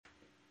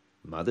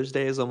Mother's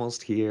Day is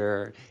almost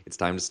here. It's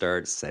time to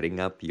start setting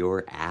up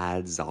your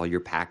ads, all your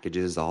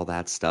packages, all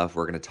that stuff.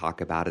 We're going to talk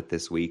about it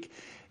this week.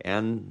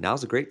 And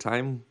now's a great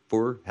time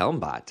for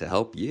HelmBot to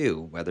help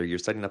you. Whether you're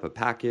setting up a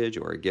package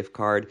or a gift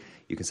card,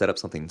 you can set up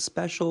something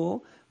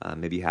special.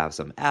 Maybe you have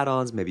some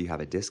add-ons, maybe you have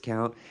a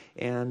discount.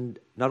 And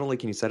not only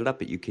can you set it up,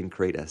 but you can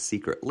create a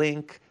secret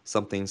link,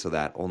 something so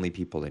that only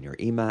people in your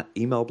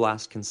email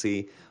blast can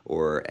see,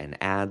 or an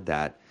ad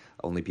that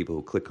only people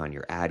who click on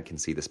your ad can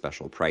see the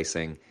special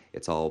pricing.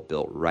 It's all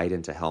built right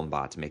into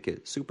HelmBot to make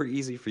it super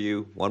easy for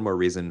you. One more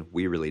reason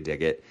we really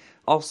dig it.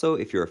 Also,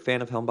 if you're a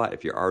fan of HelmBot,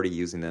 if you're already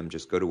using them,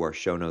 just go to our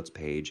show notes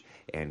page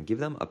and give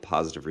them a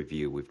positive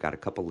review. We've got a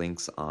couple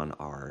links on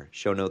our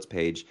show notes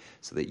page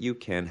so that you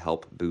can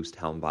help boost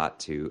HelmBot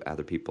to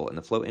other people in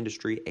the float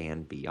industry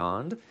and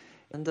beyond.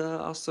 And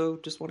also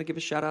just want to give a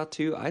shout out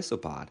to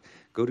Isopod.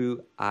 Go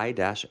to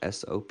i-sopod.com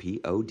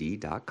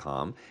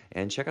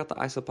and check out the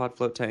Isopod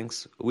float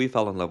tanks. We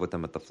fell in love with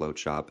them at the float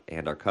shop,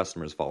 and our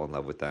customers fall in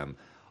love with them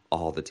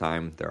all the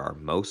time. They're our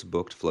most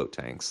booked float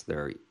tanks.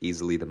 They're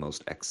easily the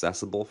most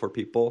accessible for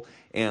people,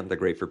 and they're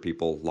great for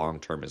people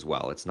long-term as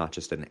well. It's not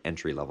just an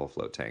entry-level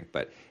float tank,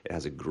 but it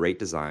has a great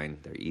design.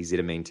 They're easy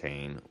to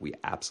maintain. We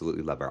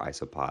absolutely love our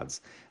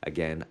Isopods.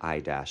 Again,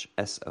 i-sopod.com.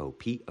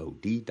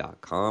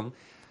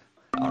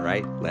 All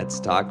right, let's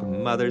talk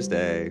Mother's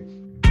Day.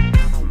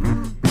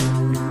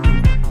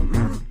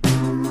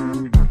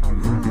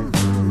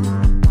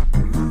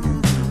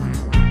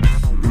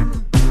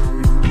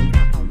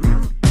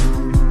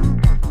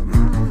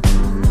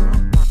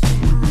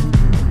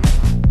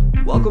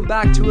 Welcome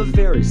back to a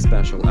very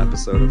special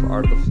episode of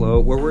Art of the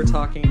Float, where we're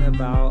talking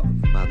about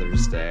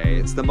Mother's Day.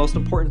 It's the most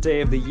important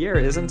day of the year,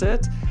 isn't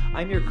it?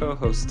 I'm your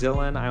co-host,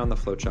 Dylan. I own the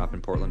float shop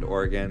in Portland,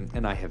 Oregon,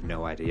 and I have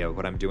no idea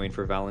what I'm doing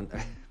for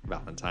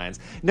Valentine's.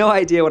 No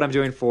idea what I'm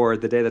doing for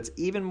the day that's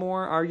even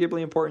more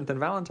arguably important than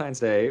Valentine's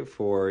Day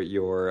for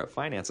your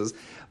finances,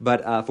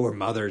 but for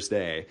Mother's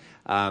Day.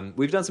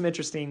 We've done some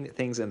interesting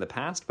things in the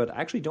past, but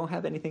I actually don't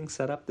have anything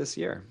set up this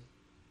year.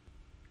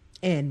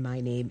 And my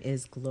name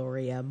is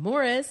Gloria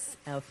Morris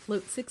of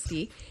Float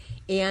 60,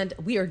 and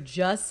we are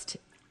just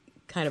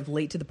kind of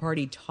late to the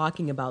party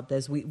talking about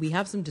this. We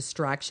have some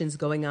distractions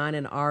going on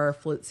in our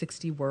Float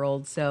 60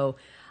 world, so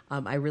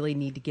I really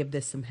need to give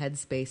this some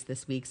headspace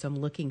this week, so I'm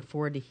looking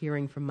forward to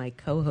hearing from my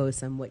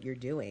co-hosts on what you're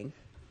doing.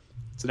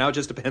 So now it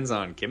just depends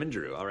on Kim and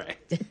Drew. All right.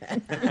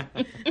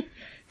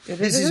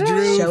 This is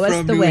Drew Show us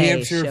from the New way.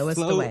 Hampshire Show us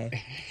the Float.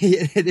 way.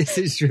 This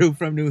is Drew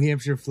from New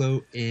Hampshire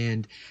Float,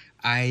 and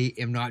I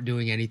am not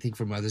doing anything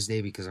for Mother's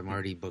Day because I'm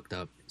already booked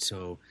up.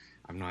 So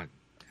I'm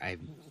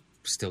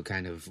still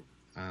kind of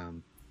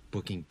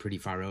booking pretty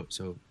far out.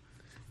 So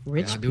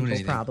Rich not doing people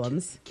anything.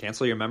 problems.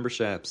 Cancel your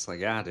memberships. Like,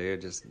 yeah,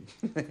 dude, just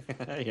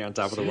you're on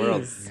top of the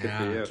world. Jeez. Good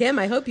for you. Kim,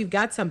 I hope you've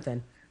got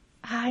something.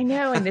 I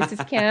know, and this is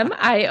Kim.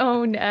 I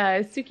own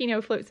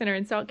Tsukino Float Center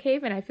in Salt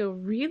Cave, and I feel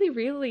really,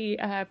 really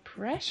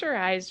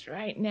pressurized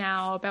right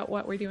now about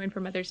what we're doing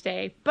for Mother's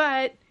Day.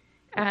 But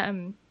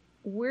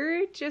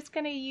we're just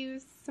going to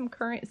use some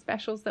current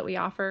specials that we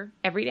offer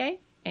every day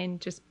and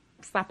just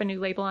slap a new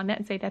label on that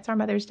and say that's our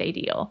Mother's Day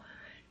deal.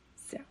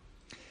 So,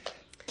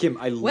 Kim,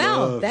 I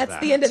love that's that.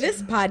 the end of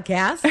this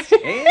podcast.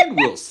 And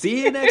we'll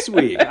see you next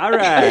week. All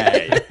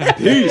right.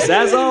 Peace,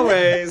 as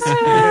always.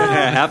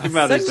 Happy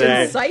Mother's Such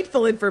Day.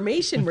 insightful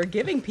information we're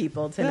giving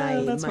people tonight.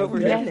 Yeah, that's My what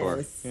we're here for.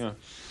 goodness. Yeah.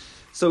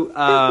 So,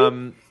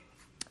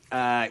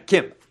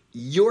 Kim,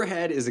 your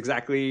head is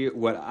exactly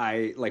what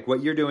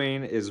what you're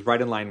doing is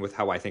right in line with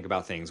how I think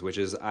about things, which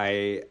is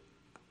I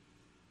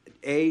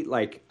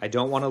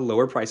don't want to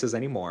lower prices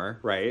anymore,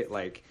 right?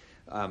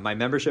 My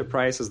membership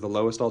price is the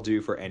lowest I'll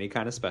do for any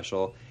kind of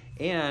special.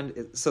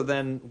 And so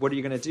then what are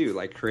you going to do?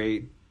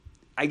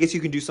 I guess you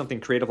can do something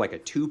creative like a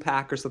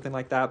 2-pack or something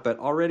like that, but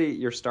already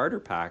your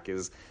starter pack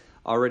is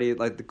already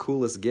like the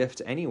coolest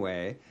gift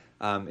anyway.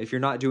 If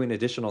you're not doing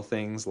additional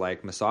things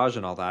like massage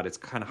and all that, it's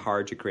kind of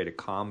hard to create a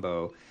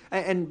combo.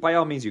 And by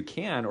all means you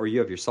can, or you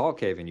have your salt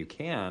cave and you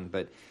can,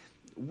 but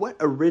what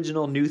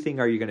original new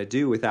thing are you going to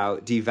do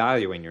without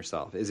devaluing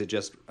yourself? Is it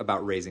just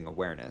about raising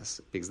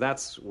awareness? Because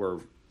that's where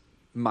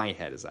my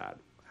head is at.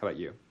 How about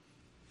you?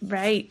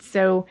 right.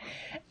 So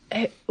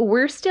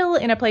we're still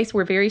in a place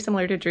we're very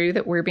similar to Drew,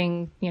 that we're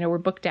we're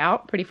booked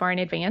out pretty far in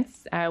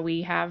advance.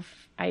 We have,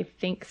 I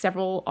think,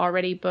 several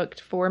already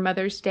booked for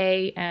Mother's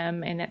Day,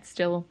 and that's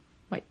still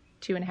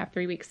 2.5,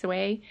 3 weeks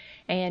away.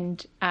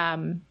 And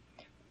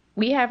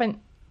we haven't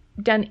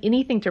done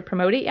anything to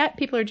promote it yet.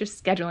 People are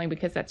just scheduling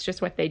because that's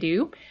just what they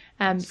do.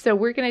 So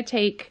we're going to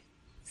take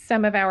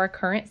some of our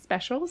current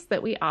specials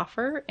that we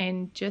offer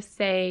and just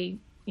say,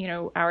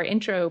 our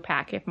intro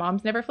pack. If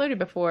mom's never floated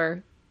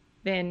before,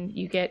 then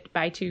you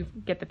buy 2,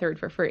 get the 3rd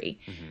for free.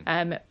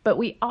 Mm-hmm. But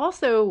we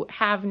also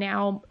have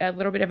now a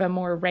little bit of a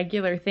more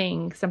regular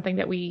thing, something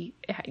that we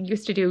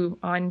used to do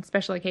on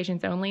special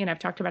occasions only. And I've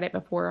talked about it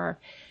before.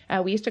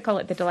 We used to call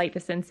it the Delight the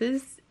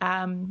Senses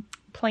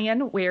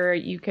plan, where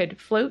you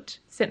could float,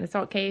 sit in the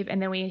salt cave,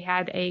 and then we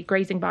had a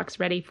grazing box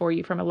ready for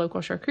you from a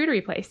local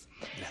charcuterie place.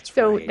 That's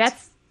so right.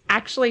 that's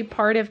actually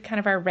part of kind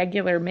of our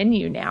regular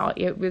menu now.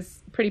 It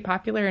was pretty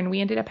popular, and we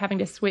ended up having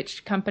to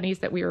switch companies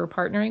that we were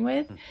partnering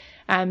with.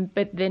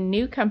 But the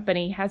new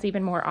company has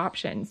even more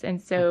options.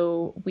 And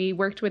so we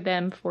worked with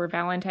them for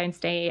Valentine's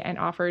Day and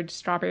offered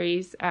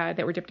strawberries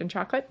that were dipped in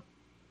chocolate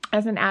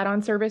as an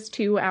add-on service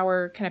to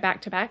our kind of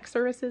back-to-back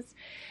services.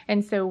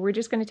 And so we're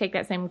just going to take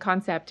that same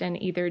concept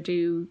and either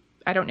do,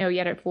 I don't know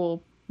yet if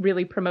we'll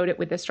really promote it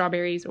with the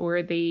strawberries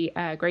or the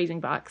grazing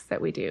box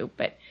that we do.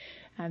 But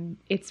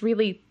it's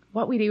really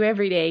what we do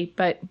every day,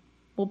 but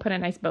we'll put a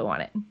nice bow on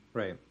it.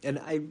 Right. And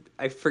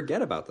I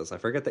forget about this. I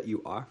forget that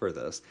you offer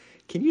this.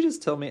 Can you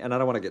just tell me, and I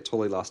don't want to get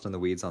totally lost in the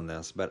weeds on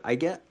this, but I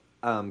get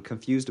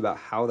confused about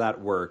how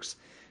that works.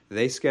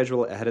 They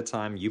schedule it ahead of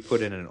time. You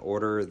put in an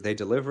order. They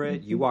deliver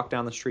it. You walk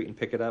down the street and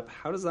pick it up.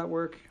 How does that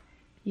work?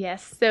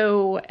 Yes.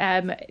 So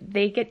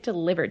they get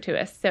delivered to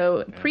us.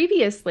 So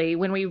previously,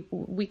 when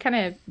we kind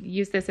of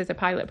used this as a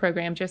pilot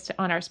program just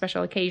on our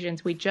special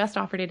occasions, we just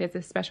offered it as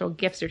a special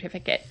gift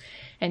certificate.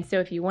 And so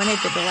if you wanted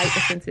to delight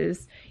the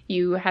senses,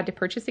 you had to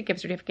purchase a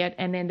gift certificate.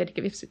 And then the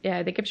gift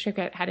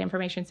certificate had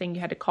information saying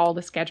you had to call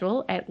the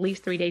schedule at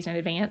least 3 days in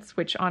advance,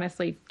 which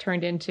honestly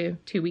turned into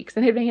 2 weeks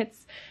in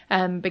advance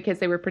because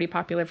they were pretty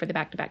popular for the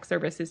back-to-back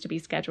services to be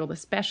scheduled,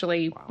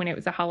 especially when it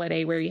was a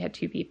holiday where you had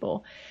 2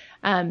 people.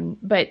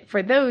 But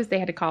for those, they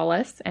had to call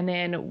us, and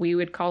then we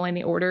would call in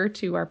the order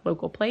to our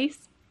local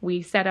place.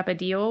 We set up a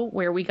deal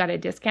where we got a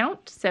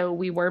discount, so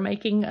we were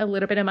making a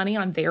little bit of money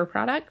on their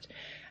product.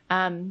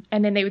 And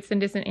then they would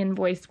send us an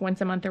invoice once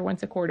a month or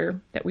once a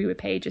quarter that we would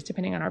pay, just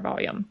depending on our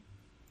volume.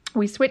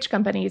 We switched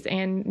companies,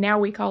 and now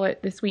we call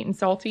it the sweet and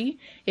salty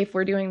if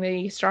we're doing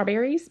the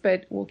strawberries,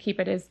 but we'll keep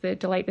it as the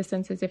delight the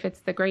senses if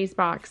it's the graze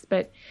box.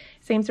 But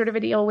same sort of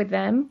a deal with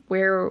them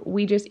where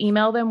we just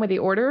email them with the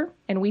order,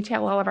 and we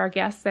tell all of our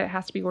guests that it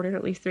has to be ordered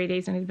at least 3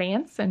 days in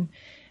advance,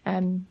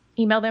 and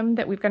email them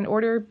that we've got an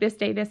order this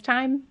day, this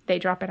time. They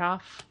drop it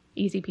off.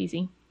 Easy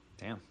peasy.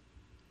 Damn.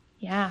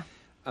 Yeah.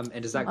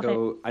 And does that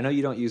go? I know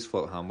you don't use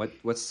Float Home.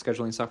 What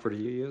scheduling software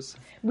do you use?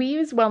 We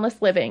use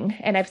Wellness Living,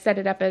 and I've set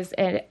it up as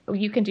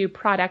you can do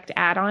product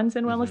add-ons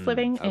in Wellness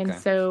Living, okay. and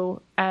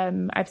so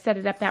I've set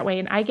it up that way.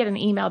 And I get an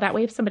email that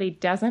way if somebody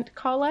doesn't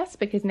call us,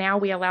 because now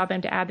we allow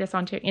them to add this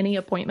onto any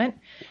appointment.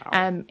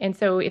 Wow. And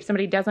so if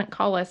somebody doesn't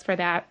call us for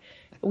that,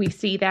 we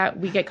see that,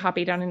 we get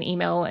copied on an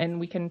email, and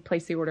we can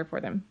place the order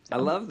for them. So. I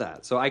love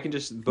that. So I can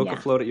just book a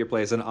float at your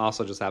place and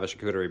also just have a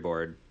charcuterie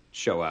board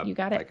show up. You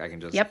got it. Like I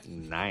can just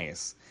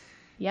nice.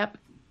 Yep.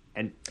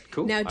 And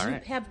cool. Now, do you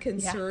have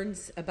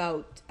concerns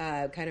about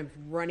kind of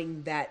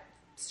running that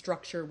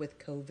structure with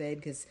COVID?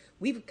 Because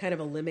we've kind of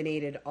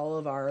eliminated all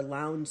of our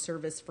lounge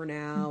service for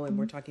now, and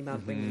we're talking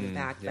about bringing it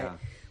back, but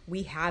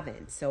we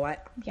haven't. So I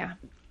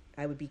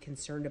would be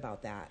concerned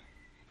about that.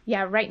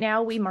 Yeah, right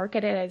now we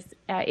market it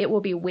as it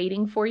will be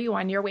waiting for you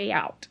on your way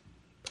out.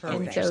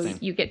 Perfect. And so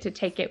you get to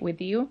take it with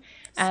you.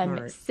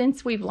 Smart.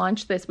 Since we've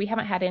launched this, we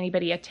haven't had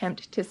anybody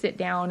attempt to sit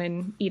down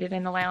and eat it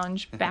in the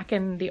lounge. Back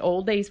in the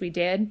old days we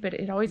did, but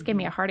it always gave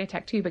me a heart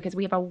attack too, because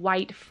we have a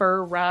white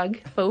fur rug,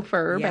 faux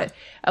fur, but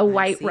a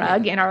white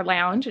rug in our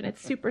lounge, and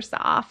it's super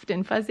soft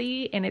and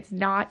fuzzy, and it's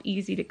not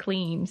easy to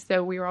clean.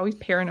 So we were always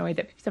paranoid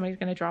that somebody's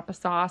going to drop a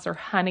sauce or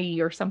honey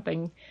or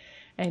something.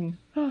 And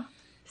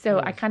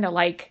I kind of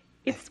like...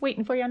 It's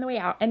waiting for you on the way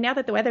out. And now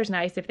that the weather's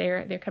nice, if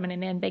they're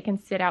coming in, they can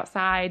sit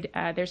outside.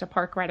 There's a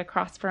park right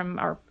across from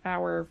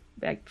our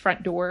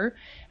front door.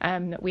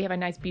 We have a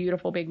nice,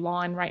 beautiful big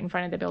lawn right in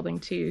front of the building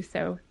too,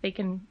 so they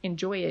can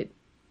enjoy it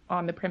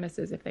on the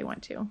premises if they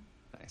want to.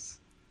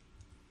 Nice.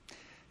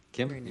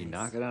 Kim, you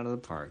knock it out of the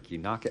park. You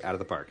knock it out of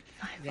the park.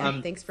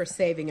 Yeah, thanks for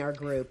saving our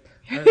group.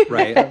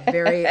 Right. A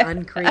very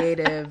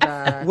uncreative.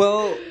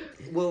 Well,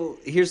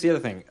 here's the other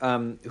thing.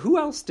 Who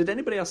else? Did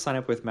anybody else sign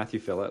up with Matthew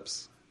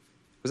Phillips?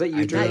 Was that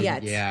you, Drew? Not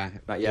yet. Yeah.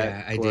 Not yet?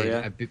 Yeah, I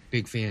Gloria? did. A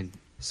big fan.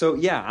 So,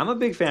 yeah, I'm a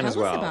big fan as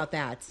well. Tell us about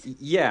that.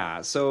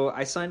 Yeah, so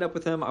I signed up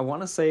with him. I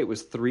want to say it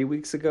was 3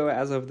 weeks ago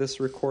as of this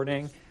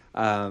recording.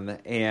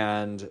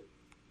 And,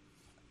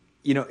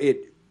 you know,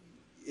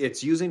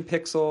 it's using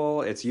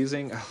Pixel. It's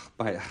using...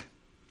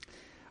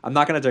 I'm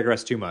not going to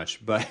digress too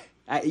much, but,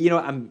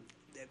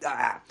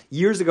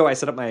 years ago I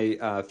set up my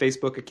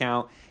Facebook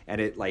account,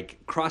 and it,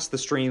 crossed the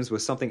streams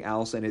with something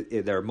else, and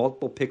there are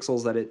multiple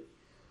pixels that it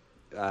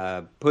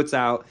puts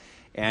out,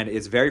 and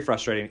it's very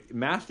frustrating.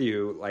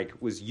 Matthew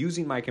was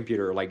using my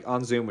computer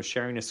on Zoom, was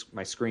sharing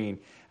my screen,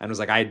 and was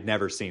like, I had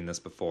never seen this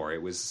before.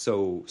 It was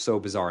so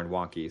bizarre and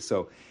wonky.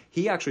 So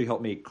he actually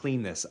helped me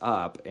clean this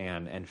up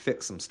and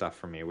fix some stuff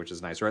for me, which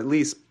is nice, or at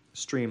least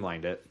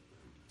streamlined it.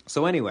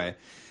 So anyway,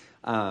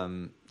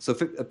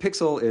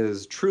 Pixel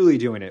is truly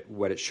doing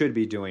what it should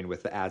be doing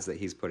with the ads that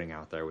he's putting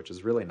out there, which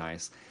is really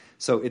nice.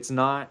 So it's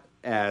not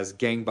as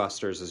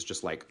gangbusters as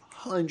just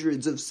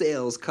hundreds of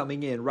sales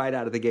coming in right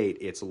out of the gate.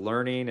 It's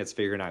learning, it's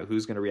figuring out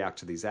who's going to react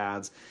to these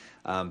ads.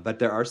 But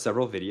there are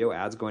several video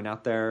ads going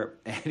out there.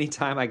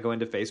 Anytime I go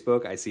into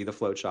Facebook, I see the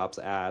Float Shops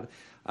ad.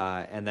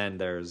 And then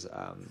there's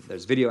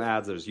video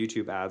ads, there's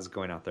YouTube ads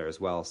going out there as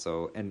well.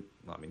 So,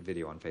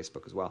 video on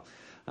Facebook as well.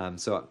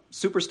 So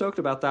super stoked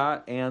about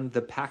that. And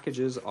the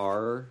packages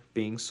are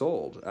being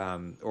sold,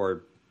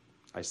 or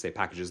I say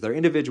packages, they're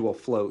individual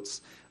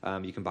floats.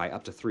 You can buy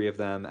up to 3 of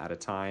them at a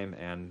time,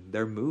 and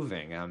they're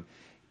moving.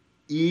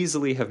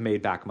 Easily have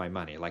made back my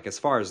money. Like, as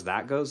far as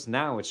that goes,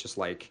 now it's just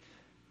like,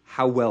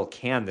 how well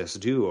can this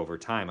do over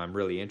time? I'm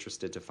really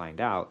interested to find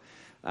out.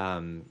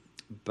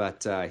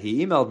 But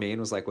he emailed me and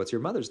was like, "What's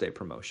your Mother's Day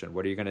promotion?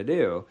 What are you going to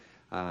do?"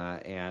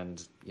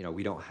 And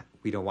we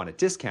don't want a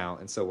discount,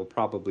 and so we'll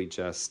probably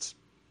just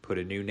put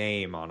a new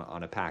name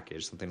on a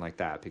package, something like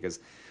that. Because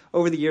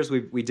over the years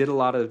we did a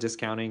lot of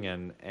discounting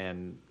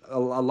and a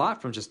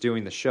lot from just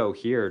doing the show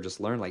here.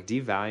 Just learn, like,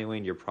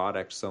 devaluing your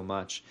product so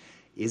much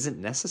isn't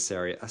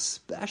necessary,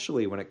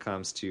 especially when it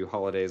comes to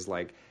holidays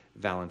like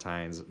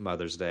Valentine's,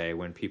 Mother's Day,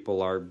 when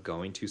people are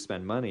going to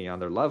spend money on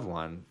their loved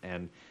one,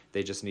 and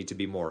they just need to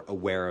be more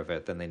aware of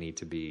it than they need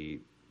to be,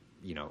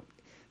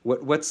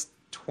 what's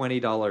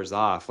 $20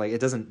 off? Like, it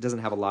doesn't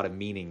have a lot of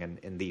meaning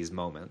in these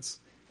moments.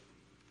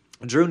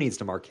 Drew needs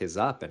to mark his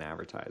up and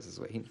advertise as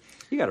well.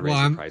 You got to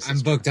raise the prices. I'm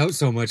booked out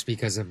so much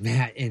because of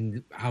Matt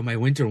and how my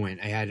winter went.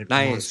 I had a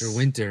monster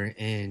winter,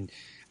 and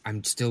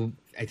I'm still,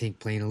 I think,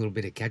 playing a little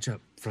bit of catch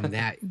up from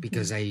that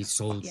because I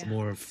sold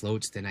more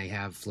floats than I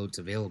have floats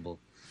available.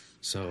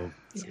 So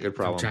it's a good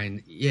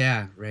problem.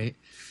 Right.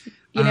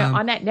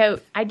 On that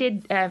note, I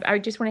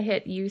just want to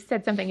hit, you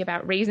said something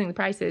about raising the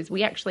prices.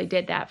 We actually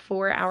did that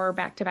for our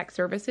back-to-back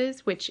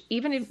services, which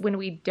even when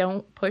we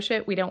don't push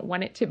it, we don't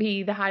want it to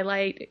be the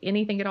highlight,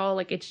 anything at all.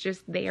 Like, it's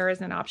just there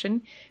as an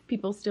option.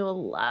 People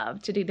still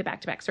love to do the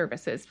back-to-back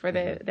services for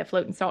the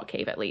Float and Salt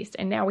Cave, at least.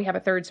 And now we have a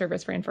third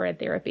service for infrared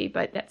therapy,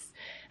 but that's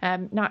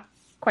not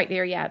quite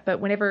there yet. But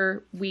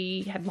whenever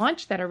we had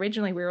launched that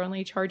originally, we were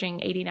only charging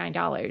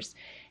 $89.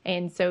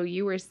 And so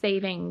you were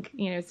saving,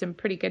 some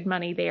pretty good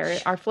money there.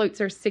 Our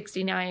floats are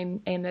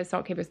 $69 and the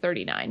Salt Cave is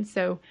 $39.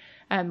 So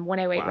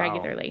 108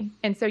 regularly.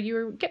 And so you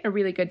were getting a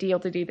really good deal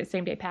to do the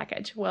same day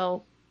package.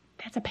 Well,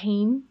 that's a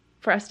pain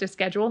for us to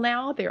schedule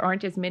now. There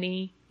aren't as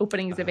many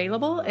openings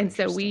available. And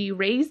so we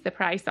raised the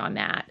price on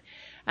that.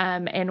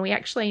 And we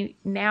actually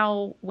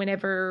now,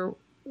 whenever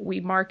we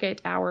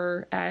market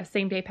our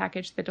same day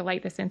package, the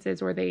Delight the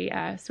Senses or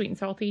the Sweet and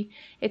Salty,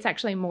 it's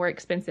actually more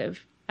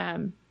expensive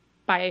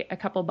by a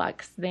couple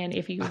bucks than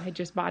if you had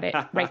just bought it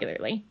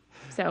regularly.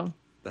 So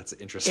that's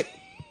interesting.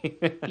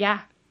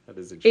 That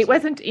is interesting. It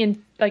wasn't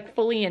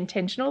fully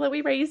intentional that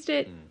we raised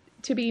it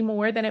to be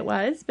more than it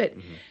was, but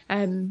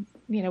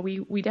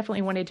we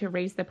definitely wanted to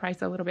raise the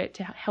price a little bit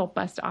to help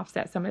us to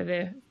offset some of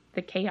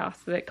the chaos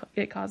that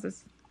it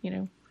causes.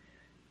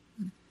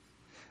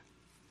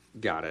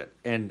 Got it.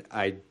 And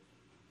I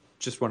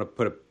just want to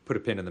put a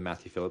pin in the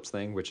Matthew Phillips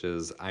thing, which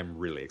is, I'm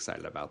really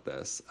excited about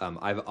this.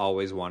 I've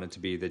always wanted to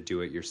be the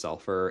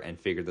do-it-yourselfer and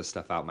figure this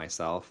stuff out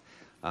myself.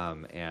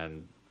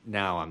 And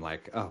now I'm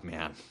like, oh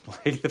man,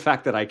 like the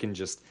fact that I can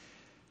just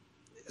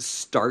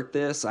start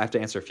this. I have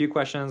to answer a few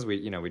questions. We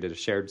did a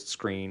shared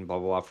screen, blah,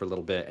 blah, blah, for a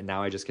little bit. And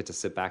now I just get to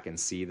sit back and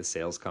see the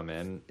sales come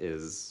in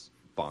is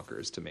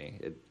bonkers to me.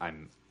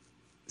 I'm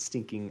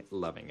stinking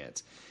loving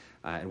it.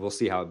 And we'll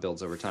see how it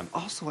builds over time.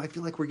 Also, I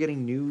feel like we're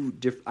getting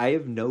I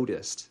have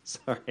noticed,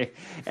 sorry,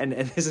 and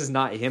this is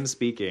not him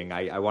speaking.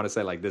 I want to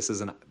say, like, this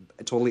is a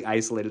totally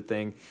isolated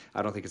thing.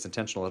 I don't think it's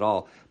intentional at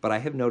all. But I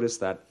have noticed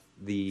that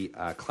the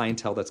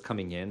clientele that's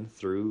coming in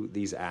through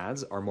these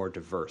ads are more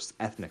diverse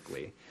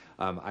ethnically.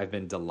 I've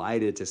been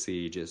delighted to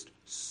see just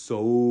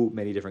so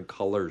many different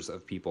colors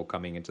of people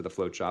coming into the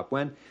float shop.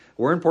 When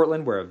we're in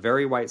Portland, we're a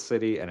very white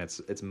city, and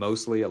it's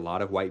mostly a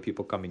lot of white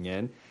people coming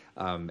in.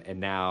 And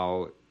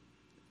now,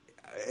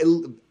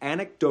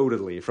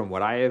 anecdotally, from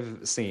what I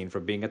have seen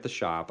from being at the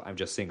shop, I'm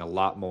just seeing a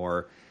lot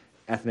more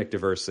ethnic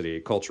diversity,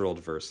 cultural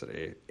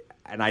diversity,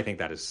 and I think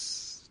that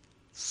is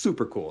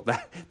super cool.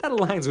 That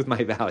aligns with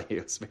my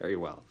values very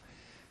well.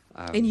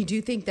 And you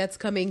do think that's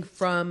coming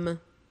from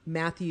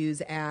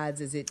Matthew's ads?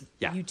 Is it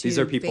YouTube, these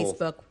are people,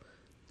 Facebook?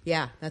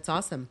 Yeah, that's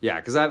awesome. Yeah,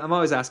 because I'm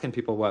always asking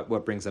people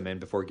what brings them in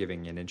before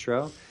giving an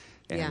intro,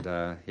 and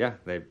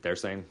they're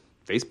saying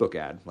Facebook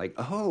ad. Like,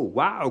 oh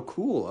wow,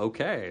 cool,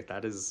 okay,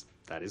 that is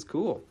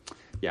cool.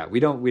 Yeah, we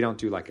don't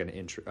do like an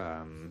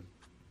intro.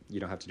 You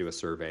don't have to do a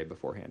survey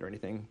beforehand or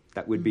anything.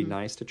 That would be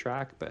nice to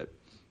track, but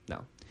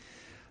no.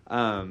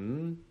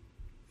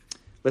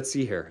 Let's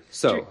see here.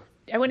 So Drew,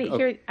 I want to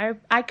hear.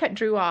 I cut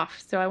Drew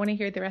off, so I want to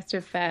hear the rest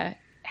of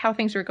how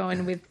things are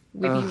going with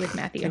you with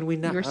Matthew. Can we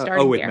not? You were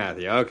starting with there.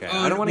 Matthew. Okay,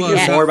 I don't want to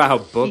hear more about how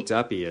booked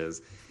up he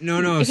is.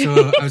 No.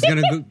 So I was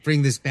going to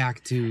bring this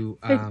back to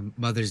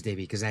Mother's Day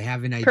because I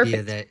have an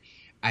idea that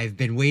I've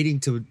been waiting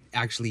to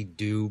actually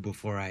do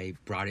before I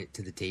brought it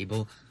to the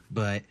table,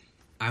 but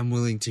I'm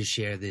willing to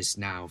share this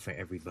now for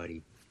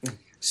everybody.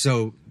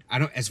 So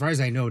as far as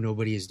I know,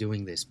 nobody is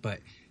doing this, but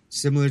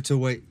similar to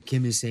what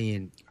Kim is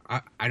saying,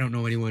 I don't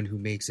know anyone who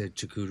makes a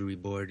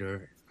charcuterie board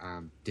or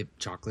dipped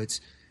chocolates,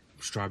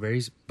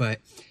 strawberries, but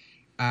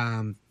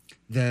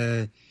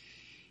the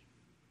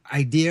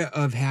idea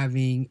of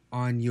having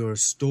on your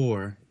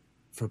store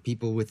for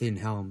people within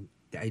Helm,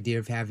 the idea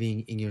of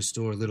having in your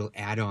store little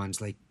add-ons,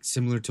 like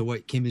similar to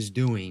what Kim is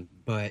doing,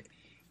 but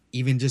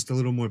even just a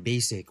little more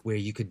basic where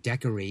you could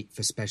decorate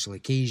for special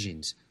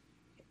occasions,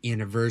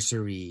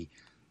 anniversary,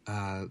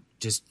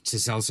 just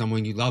to tell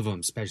someone you love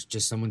them,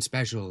 just someone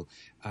special,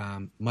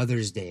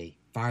 Mother's Day,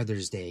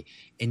 Father's Day.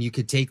 And you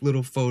could take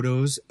little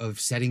photos of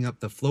setting up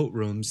the float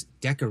rooms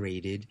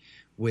decorated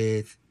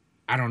with,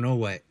 I don't know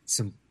what,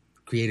 some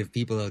creative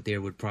people out there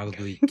would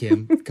probably,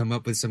 Kim, come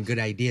up with some good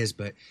ideas.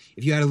 But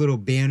if you had a little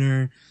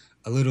banner,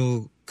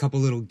 couple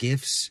little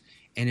gifts,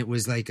 and it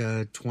was like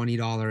a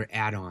 $20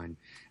 add-on,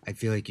 I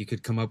feel like you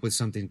could come up with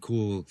something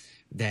cool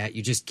that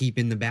you just keep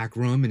in the back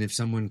room. And if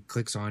someone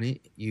clicks on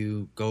it,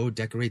 you go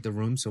decorate the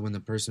room. So when the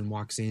person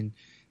walks in,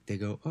 they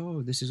go,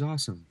 "Oh, this is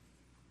awesome."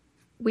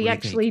 We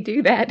actually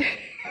do that.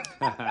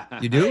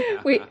 You do?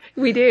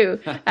 We do.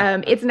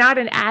 It's not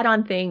an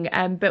add-on thing,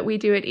 but we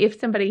do it if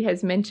somebody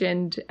has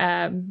mentioned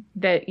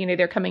that, you know,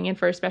 they're coming in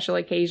for a special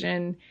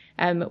occasion.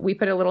 We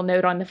put a little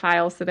note on the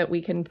file so that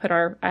we can put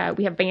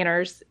we have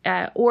banners,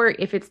 or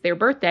if it's their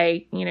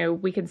birthday, you know,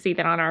 we can see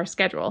that on our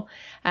schedule.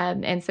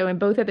 And so in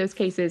both of those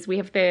cases, we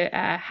have the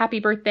happy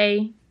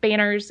birthday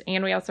banners,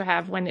 and we also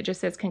have one that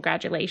just says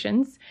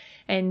congratulations.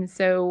 And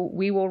so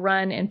we will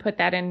run and put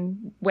that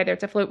in, whether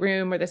it's a float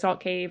room or the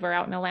salt cave or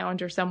out in a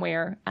lounge or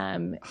somewhere.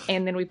 And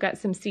then we've got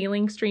some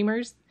ceiling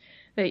streamers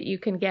that you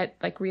can get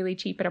like really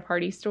cheap at a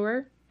party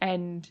store.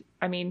 And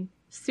I mean,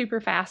 super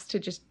fast to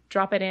just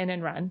drop it in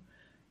and run.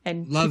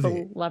 And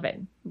people love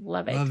it.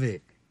 Love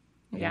it.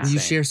 Yeah. Will you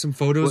share some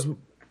photos?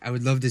 I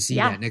would love to see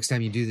that next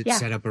time you do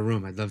set up a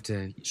room. I'd love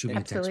to shoot me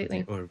a text with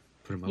it or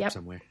put them up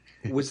somewhere.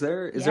 Is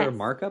there a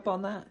markup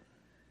on that?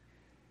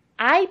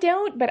 I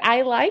don't, but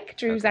I like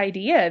Drew's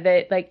idea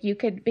that like you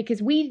could,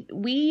 because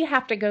we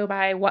have to go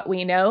by what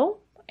we know,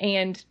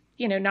 and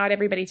you know, not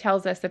everybody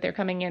tells us that they're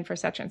coming in for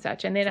such and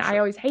such. And then I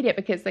always hate it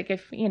because like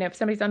if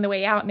somebody's on the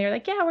way out and they're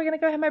like, "Yeah, we're going to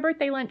go have my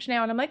birthday lunch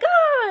now." And I'm like,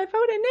 if I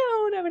would have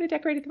known, I would have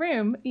decorated the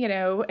room, you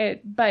know,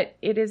 but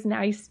it is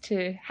nice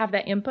to have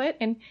that input.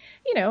 And,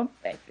 you know,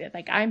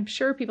 like I'm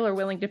sure people are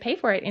willing to pay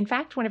for it. In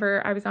fact,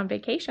 whenever I was on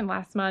vacation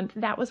last month,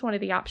 that was one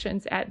of the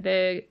options at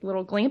the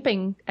little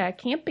glamping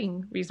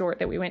camping resort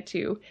that we went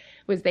to,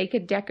 was they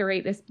could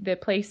decorate the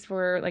place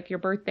for like your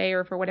birthday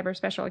or for whatever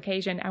special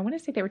occasion. I want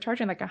to say they were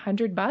charging like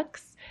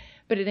 $100,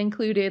 but it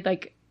included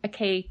like a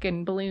cake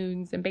and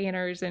balloons and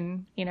banners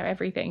and, you know,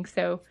 everything.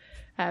 So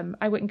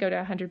I wouldn't go to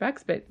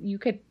 $100, but you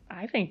could,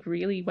 I think, do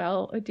really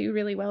well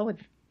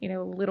with, you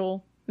know, a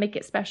little make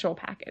it special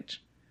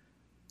package.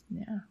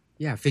 Yeah.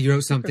 Yeah. Figure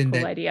out something cool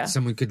that idea.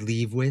 Someone could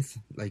leave with,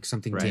 like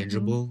something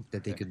tangible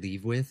that they could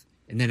leave with.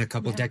 And then a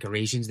couple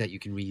decorations that you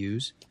can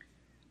reuse.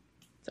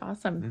 It's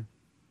awesome. Yeah.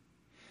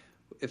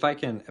 If I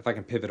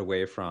can pivot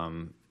away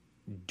from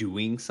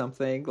doing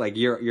something, like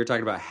you're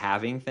talking about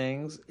having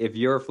things. If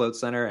you're a float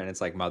center and it's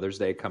like Mother's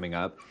Day coming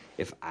up,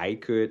 if I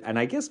could, and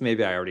I guess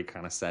maybe I already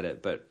kind of said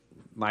it, but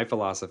my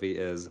philosophy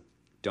is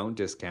don't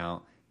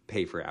discount,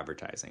 pay for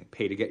advertising,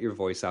 pay to get your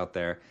voice out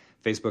there.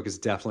 Facebook is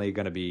definitely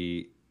going to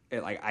be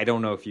like, I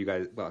don't know if you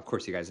guys, well, of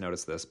course you guys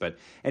notice this, but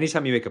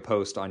anytime you make a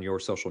post on your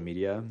social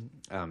media,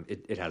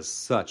 it has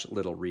such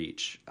little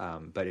reach.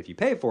 But if you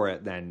pay for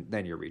it,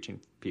 then you're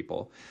reaching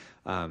people.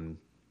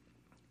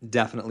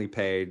 Definitely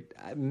paid,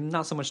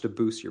 not so much to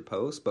boost your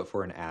post, but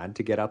for an ad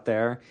to get out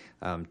there,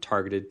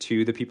 targeted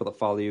to the people that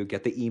follow you.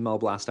 Get the email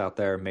blast out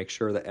there. Make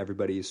sure that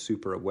everybody is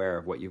super aware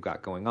of what you've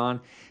got going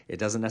on. It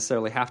doesn't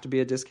necessarily have to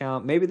be a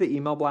discount. Maybe the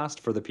email blast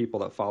for the people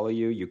that follow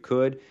you, you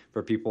could.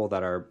 For people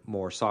that are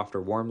more soft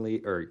or warm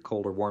lead or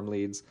cold or warm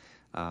leads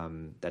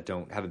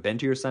that haven't been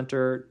to your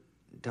center,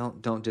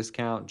 don't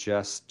discount.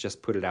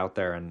 Just put it out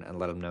there and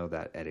let them know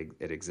that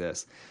it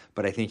exists.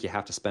 But I think you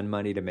have to spend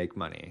money to make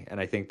money,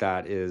 and I think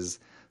that is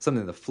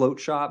something the float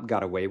shop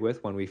got away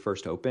with when we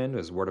first opened,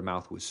 as word of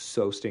mouth was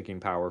so stinking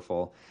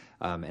powerful.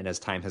 And as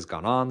time has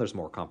gone on, there's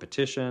more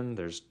competition.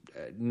 There's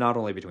not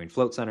only between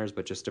float centers,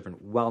 but just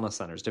different wellness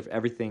centers.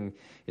 Everything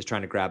is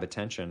trying to grab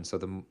attention.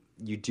 So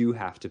you do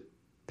have to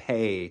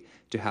pay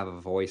to have a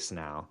voice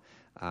now,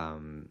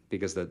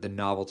 because the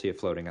novelty of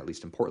floating, at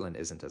least in Portland,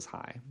 isn't as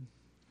high.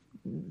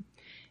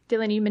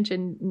 Dylan, you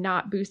mentioned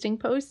not boosting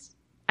posts.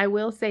 I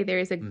will say there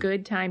is a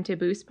good time to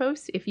boost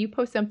posts. If you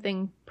post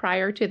something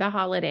prior to the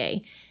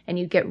holiday and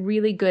you get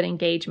really good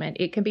engagement,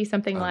 it can be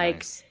something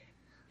like,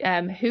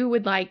 nice. Who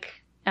would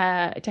like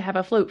to have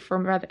a float for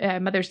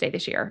Mother's Day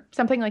this year?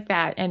 Something like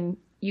that. And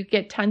you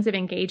get tons of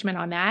engagement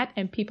on that,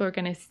 and people are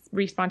going to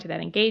respond to that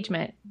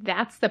engagement.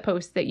 That's the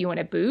post that you want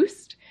to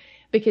boost,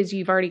 because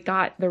you've already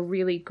got the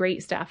really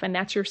great stuff, and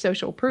that's your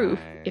social proof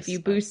if you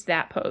boost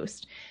that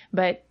post.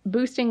 But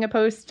boosting a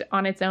post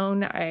on its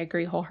own, I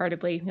agree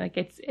wholeheartedly. Like,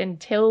 it's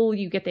until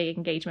you get the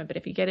engagement, but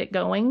if you get it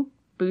going,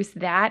 boost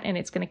that, and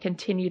it's going to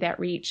continue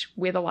that reach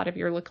with a lot of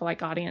your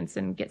lookalike audience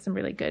and get some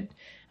really good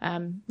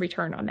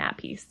return on that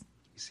piece.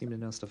 You seem to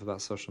know stuff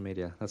about social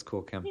media. That's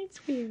cool, Kim.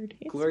 It's weird.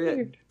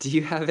 Gloria, do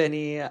you have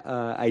any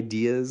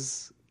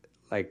ideas,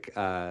 like,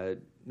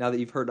 now that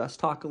you've heard us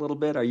talk a little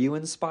bit, are you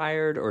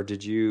inspired, or do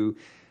you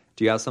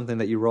have something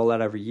that you roll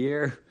out every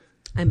year?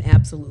 I'm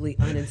absolutely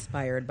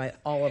uninspired by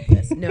all of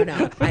this. No,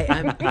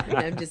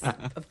 I'm just,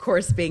 of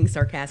course, being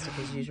sarcastic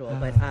as usual.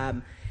 But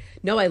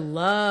no, I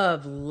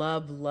love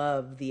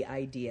the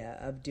idea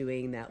of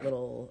doing that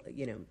little,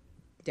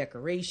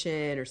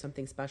 decoration or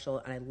something special.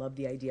 And I love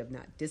the idea of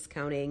not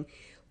discounting.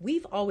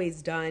 We've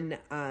always done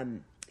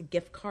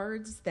gift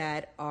cards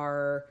that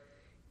are,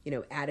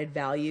 added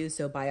value.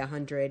 So buy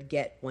 100,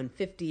 get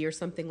 150 or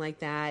something like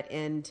that.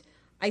 And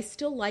I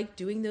still like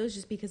doing those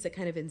just because it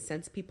kind of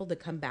incents people to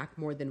come back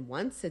more than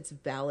once. It's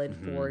valid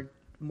for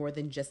more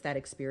than just that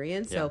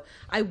experience. Yeah. So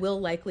I will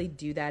likely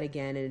do that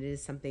again. And it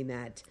is something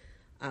that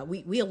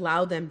we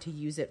allow them to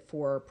use it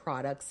for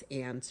products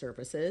and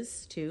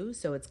services too.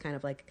 So it's kind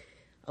of like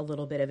a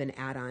little bit of an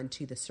add-on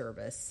to the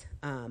service.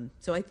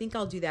 So I think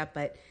I'll do that.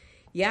 But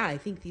yeah, I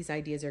think these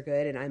ideas are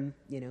good. And I'm,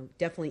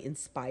 definitely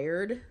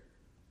inspired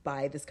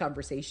by this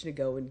conversation to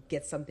go and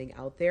get something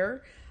out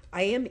there.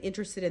 I am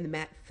interested in the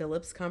Matt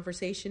Phillips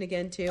conversation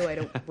again, too. I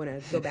don't want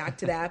to go back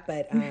to that,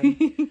 but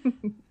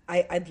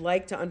I'd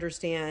like to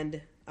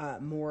understand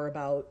more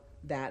about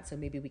that. So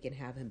maybe we can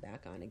have him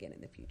back on again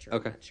in the future.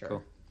 Okay, I'm not sure.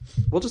 Cool.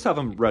 We'll just have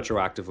him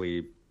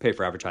retroactively pay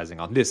for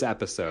advertising on this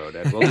episode.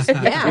 And we'll just,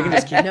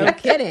 no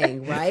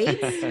kidding, right?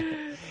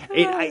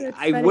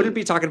 I wouldn't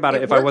be talking about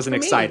it if I wasn't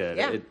excited.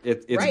 Yeah.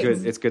 It's right.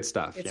 good. It's good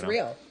stuff. It's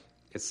real.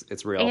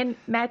 It's real. And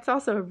Matt's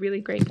also a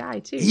really great guy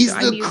too. He's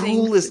the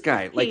coolest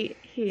guy. Like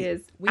he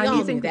is. I'm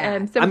using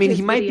that. Some of his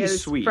he might be videos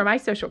sweet for my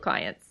social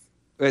clients.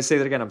 Say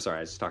that again. I'm sorry.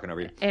 I was just talking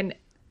over you. And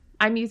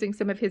I'm using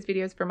some of his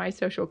videos for my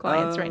social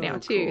clients right now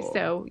too. Cool.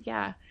 So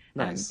yeah,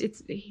 nice.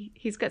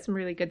 He's got some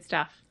really good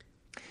stuff.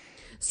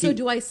 So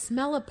do I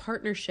smell a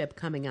partnership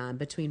coming on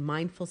between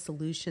Mindful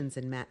Solutions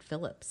and Matt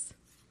Phillips?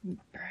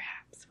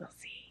 Perhaps. We'll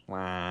see.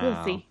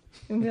 Wow.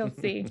 We'll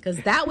see.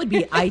 Because that would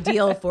be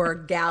ideal for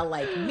a gal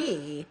like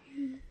me.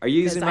 Are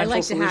you using I Mindful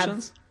like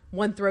Solutions? to have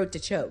one throat to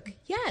choke.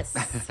 Yes.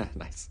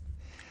 Nice.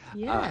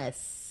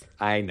 Yes.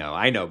 I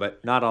know,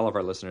 but not all of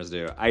our listeners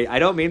do. I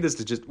don't mean this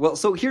to just... Well,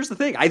 so here's the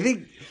thing. I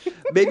think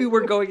maybe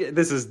we're going...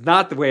 This is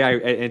not the way I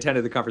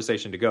intended the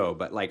conversation to go,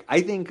 but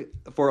I think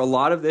for a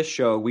lot of this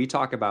show, we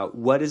talk about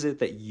what is it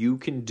that you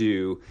can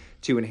do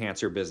to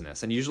enhance your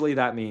business. And usually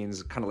that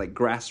means kind of like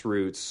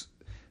grassroots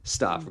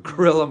stuff,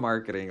 guerrilla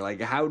marketing.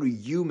 Like, how do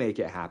you make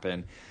it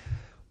happen?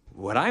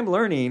 What I'm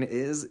learning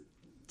is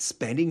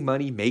spending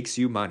money makes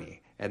you money.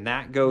 And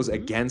that goes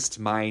against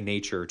my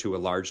nature to a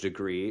large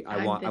degree.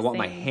 I want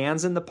my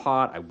hands in the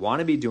pot. I want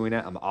to be doing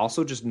it. I'm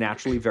also just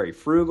naturally very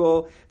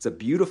frugal. It's a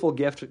beautiful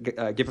gift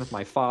given from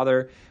my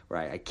father, where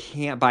I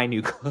can't buy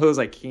new clothes.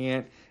 I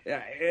can't.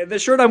 The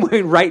shirt I'm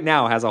wearing right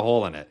now has a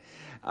hole in it.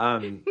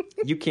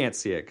 You can't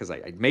see it because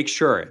I make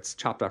sure it's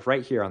chopped off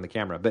right here on the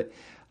camera. But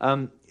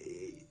I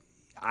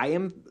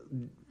am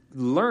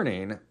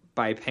learning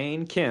by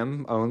paying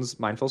Kim, owns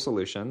Mindful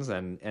Solutions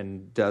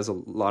and does a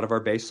lot of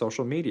our base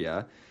social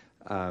media.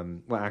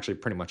 Well, actually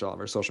pretty much all of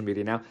our social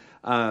media now.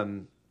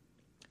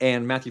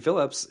 And Matthew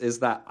Phillips is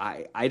that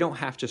I don't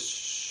have to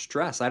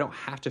stress. I don't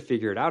have to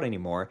figure it out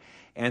anymore.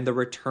 And the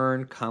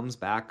return comes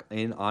back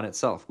in on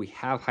itself. We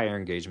have higher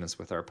engagements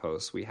with our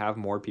posts. We have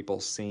more people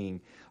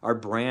seeing our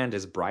brand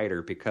is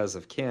brighter because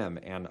of Kim,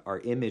 and our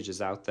image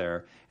is out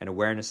there and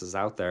awareness is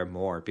out there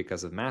more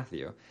because of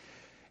Matthew.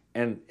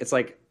 And it's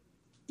like,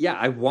 yeah,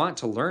 I want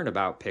to learn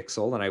about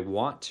Pixel and I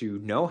want to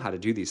know how to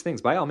do these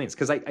things by all means,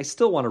 because I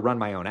still want to run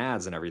my own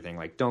ads and everything.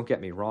 Like, don't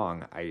get me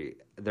wrong.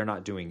 They're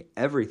not doing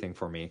everything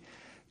for me.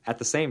 At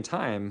the same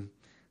time,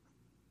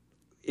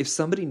 if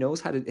somebody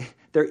knows how to,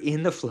 they're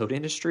in the float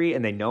industry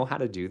and they know how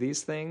to do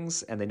these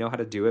things and they know how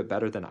to do it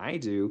better than I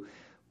do,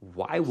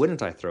 why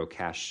wouldn't I throw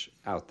cash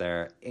out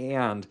there?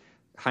 And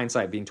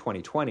hindsight being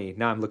 2020,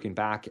 now I'm looking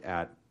back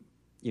at,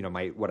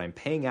 what I'm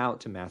paying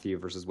out to Matthew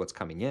versus what's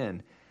coming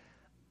in.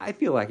 I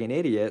feel like an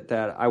idiot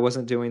that I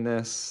wasn't doing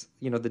this,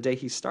 the day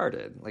he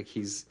started. Like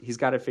he's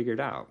got it figured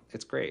out.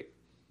 It's great.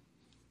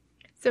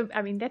 So,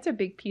 I mean, that's a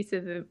big piece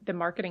of the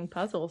marketing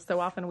puzzle. So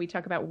often we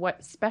talk about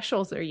what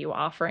specials are you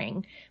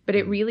offering, but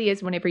it really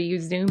is whenever you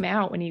zoom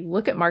out, when you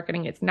look at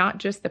marketing, it's not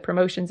just the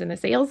promotions and the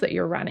sales that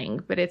you're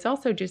running, but it's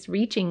also just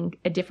reaching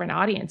a different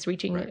audience,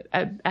 reaching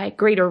a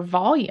greater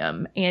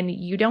volume. And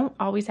you don't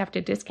always have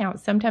to discount.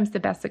 Sometimes the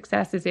best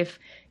success is if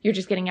you're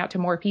just getting out to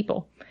more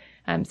people.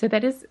 So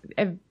that is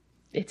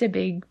it's a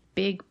big,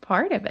 big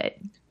part of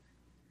it.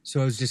 So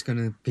I was just going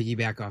to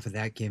piggyback off of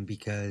that, Kim,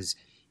 because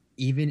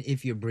even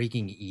if you're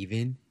breaking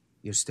even,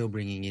 you're still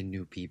bringing in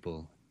new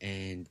people.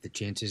 And the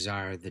chances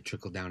are the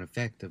trickle-down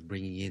effect of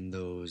bringing in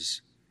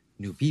those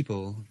new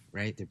people,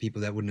 right? They're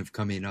people that wouldn't have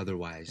come in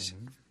otherwise.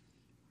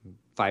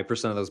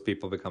 5% of those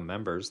people become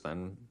members,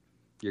 then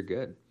you're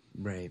good.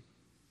 Right.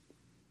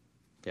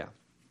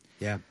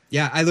 Yeah.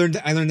 Yeah, I learned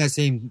that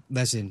same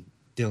lesson,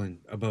 Dylan,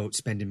 about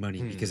spending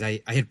money because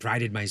I had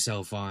prided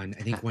myself on,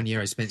 I think one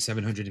year I spent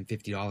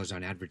 $750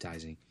 on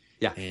advertising.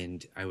 Yeah.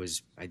 And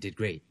I did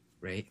great,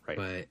 right?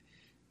 But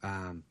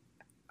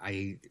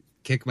I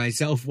kick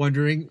myself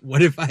wondering,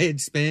 what if I had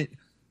spent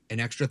an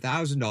extra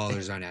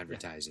 $1,000 on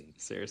advertising?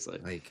 Seriously.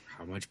 Like,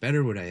 how much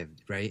better would I have,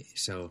 right?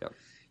 So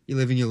you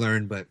live and you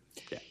learn, but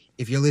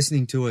if you're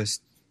listening to us,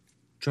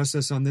 trust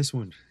us on this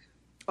one.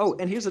 Oh,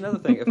 and here's another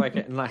thing. If I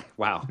can,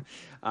 wow.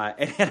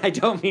 And I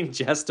don't mean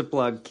just to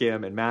plug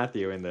Kim and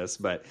Matthew in this,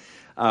 but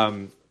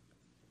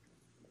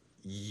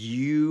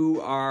you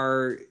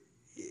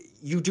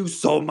do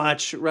so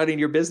much running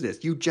your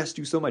business. You just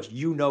do so much.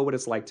 You know what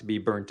it's like to be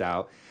burnt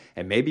out.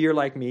 And maybe you're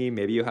like me.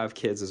 Maybe you have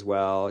kids as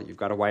well. You've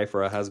got a wife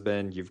or a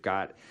husband. You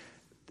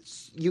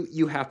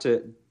have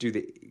to do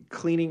the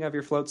cleaning of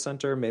your float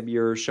center. Maybe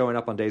you're showing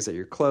up on days that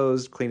you're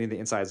closed, cleaning the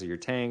insides of your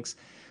tanks.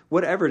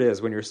 Whatever it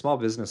is, when you're a small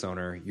business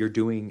owner, you're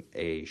doing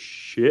a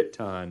shit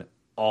ton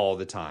all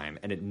the time.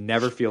 And it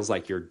never feels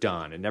like you're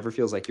done. It never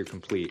feels like you're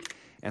complete.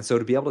 And so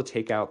to be able to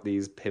take out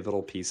these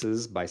pivotal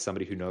pieces by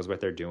somebody who knows what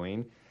they're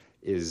doing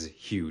is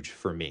huge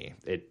for me.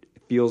 It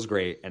feels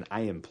great, and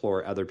I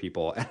implore other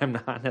people, and I'm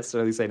not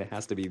necessarily saying it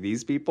has to be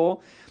these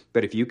people,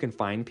 but if you can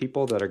find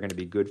people that are going to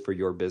be good for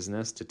your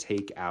business to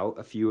take out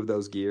a few of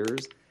those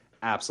gears,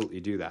 absolutely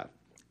do that.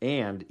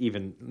 And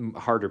even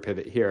harder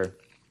pivot here,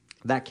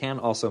 that can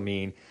also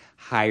mean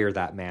hire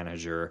that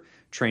manager,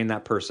 train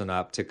that person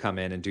up to come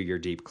in and do your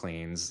deep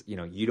cleans.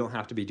 You don't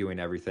have to be doing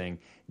everything.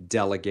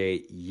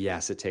 Delegate.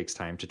 Yes, it takes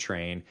time to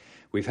train.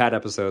 We've had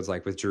episodes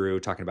like with Drew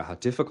talking about how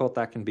difficult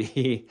that can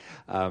be.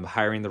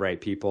 Hiring the right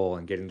people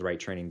and getting the right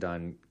training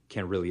done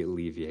can really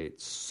alleviate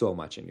so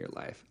much in your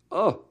life.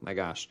 Oh my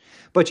gosh.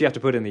 But you have to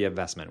put in the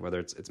investment, whether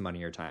it's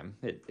money or time.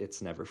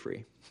 It's never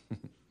free.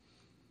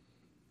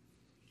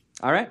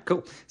 All right,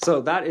 cool.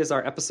 So that is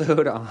our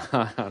episode on...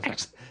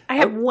 I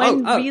have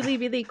one really,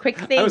 really quick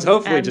thing. I was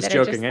hopefully just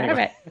joking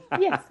anyway.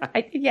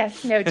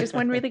 Just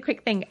one really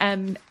quick thing.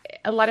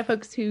 A lot of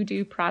folks who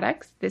do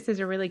products, this is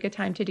a really good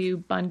time to do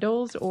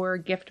bundles or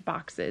gift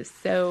boxes.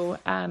 So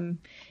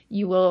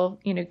you will,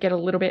 get a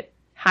little bit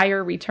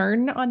higher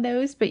return on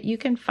those, but you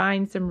can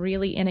find some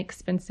really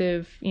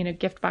inexpensive,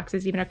 gift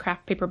boxes, even a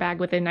craft paper bag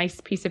with a nice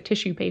piece of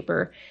tissue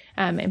paper,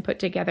 and put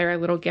together a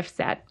little gift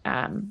set.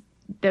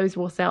 Those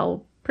will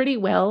sell pretty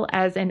well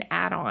as an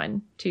add-on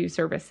to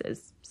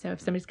services. So if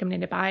somebody's coming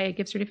in to buy a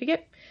gift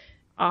certificate,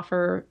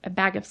 offer a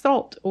bag of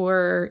salt,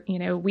 or,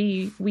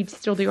 we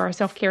still do our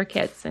self-care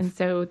kits. And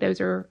so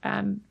those are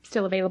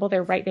still available.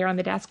 They're right there on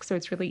the desk. So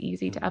it's really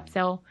easy to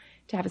upsell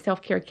to have a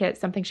self-care kit,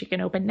 something she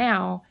can open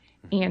now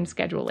and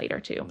schedule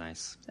later too.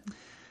 Nice. So.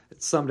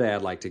 Someday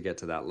I'd like to get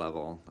to that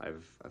level.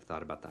 I've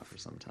thought about that for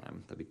some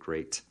time. That'd be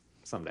great.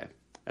 Someday.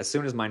 As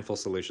soon as Mindful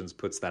Solutions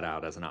puts that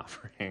out as an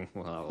offering,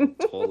 well, I'll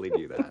totally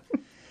do that.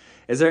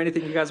 Is there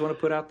anything you guys want to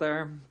put out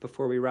there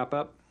before we wrap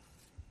up?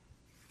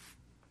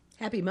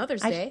 Happy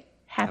Mother's Day.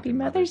 Happy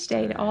Mother's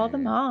Day to all the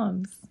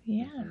moms.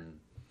 Yeah. Mm-hmm.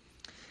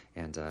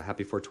 And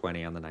happy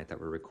 420 on the night that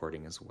we're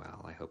recording as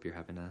well. I hope you're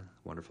having a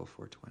wonderful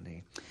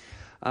 420.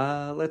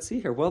 Let's see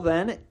here. Well,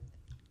 then,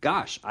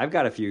 gosh, I've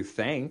got a few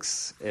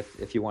thanks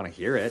if you want to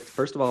hear it.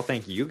 First of all,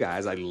 thank you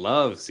guys. I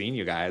love seeing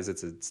you guys.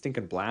 It's a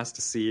stinking blast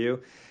to see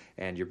you.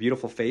 And your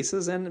beautiful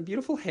faces and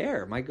beautiful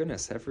hair. My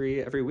goodness,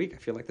 every week I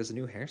feel like there's a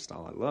new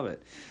hairstyle. I love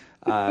it.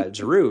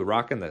 Drew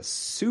rocking the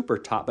super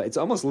top, but it's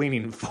almost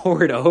leaning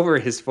forward over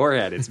his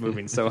forehead. It's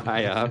moving so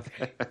high up.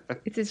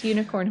 It's his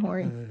unicorn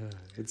horn.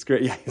 It's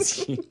great.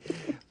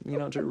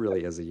 Yeah, Drew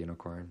really is a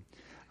unicorn.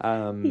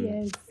 He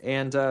is.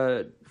 And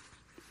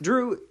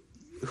Drew,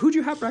 who'd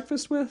you have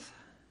breakfast with?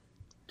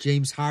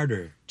 James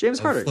Harder. James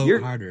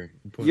Harder.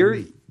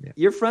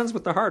 You're friends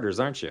with the Harders,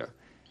 aren't you?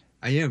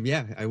 I am,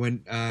 yeah. I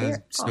went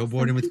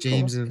snowboarding with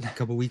James a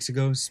couple weeks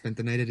ago, spent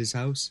the night at his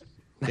house.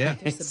 Yeah.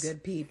 There's some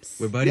good peeps.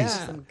 We're buddies.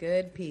 Yeah. Some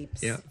good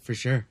peeps. Yeah, for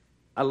sure.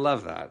 I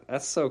love that.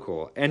 That's so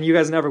cool. And you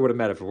guys never would have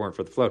met if it weren't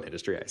for the float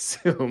industry, I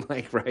assume,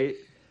 right?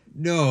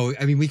 No,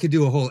 I mean, we could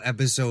do a whole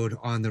episode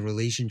on the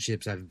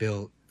relationships I've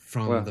built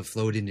from the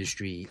float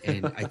industry.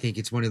 And I think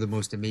it's one of the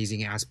most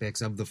amazing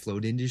aspects of the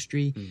float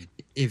industry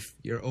if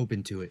you're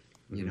open to it,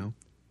 you know?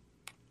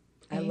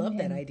 I love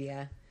that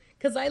idea.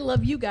 Because I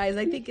love you guys.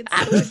 I think it's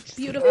such a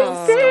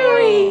beautiful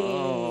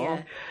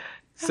story.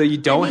 So you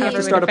don't have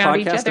to start a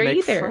podcast to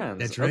make friends.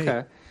 That's right.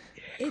 Okay.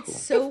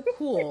 It's so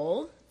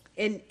cool.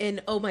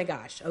 And oh my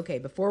gosh. Okay,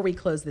 before we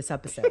close this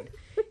episode,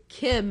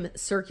 Kim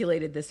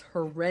circulated this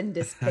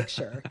horrendous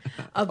picture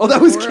of the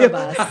four of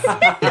us.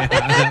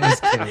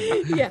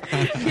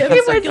 Kim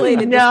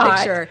circulated this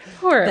picture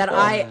horrible. that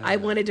I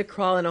wanted to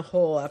crawl in a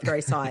hole after I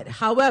saw it.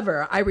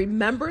 However, I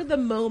remember the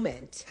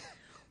moment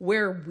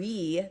where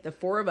the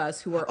four of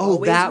us who are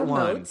always that remotes,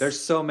 one. There's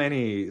so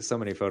many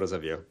photos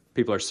of you.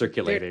 People are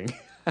circulating.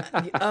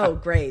 Oh,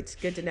 great.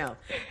 Good to know.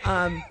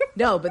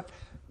 No, but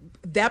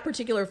that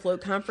particular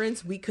float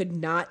conference, we could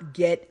not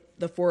get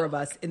the four of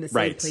us in the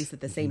same place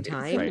at the same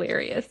time. It's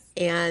hilarious.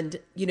 And,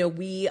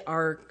 we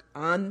are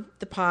on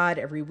the pod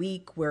every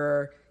week.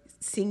 We're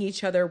seeing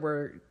each other.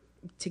 We're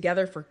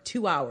together for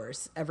 2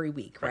 hours every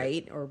week,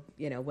 right? Or,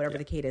 whatever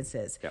the cadence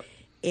is. Yep.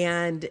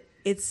 And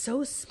it's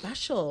so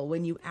special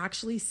when you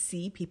actually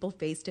see people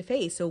face to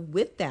face. So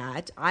with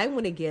that, I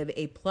want to give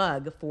a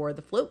plug for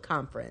the Float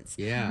Conference.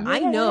 Yeah. I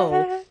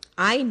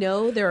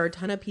know there are a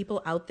ton of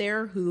people out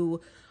there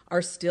who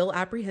are still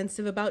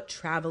apprehensive about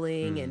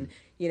traveling and,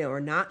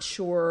 are not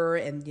sure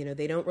and,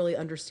 they don't really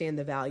understand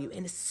the value.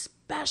 And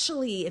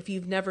especially if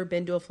you've never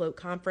been to a float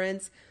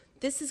conference,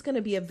 this is going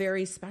to be a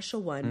very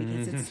special one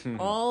because it's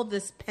all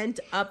this pent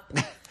up,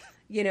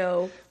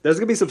 There's going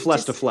to be some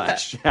flesh to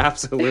flesh.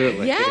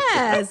 Absolutely.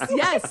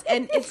 Yes.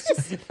 And it's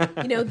just,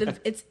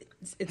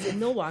 it's in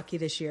Milwaukee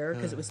this year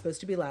because it was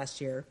supposed to be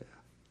last year.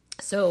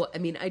 So,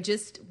 I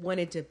just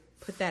wanted to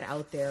put that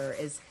out there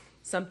as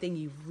something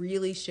you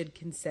really should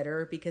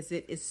consider because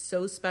it is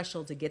so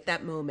special to get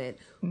that moment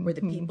where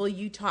the people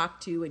you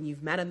talk to and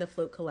you've met on the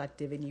Float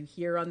Collective and you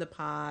hear on the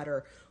pod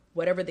or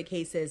whatever the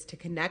case is, to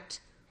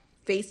connect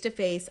face to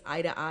face,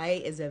 eye to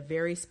eye is a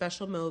very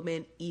special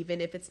moment,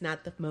 even if it's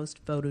not the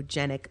most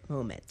photogenic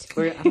moment.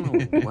 I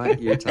don't know what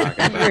you're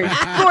talking about.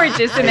 You're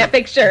gorgeous in that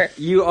picture.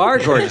 You are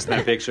gorgeous in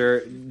that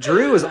picture.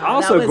 Drew is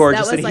also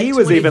gorgeous, and he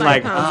was even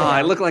like,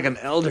 I look like an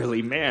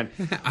elderly man.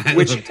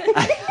 Which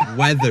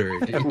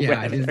weathered.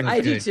 Yeah, I didn't I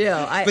do too.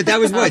 But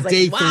that was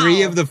day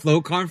 3 of the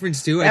Float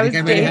conference too. I think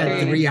I might have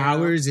had 3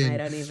 hours. And I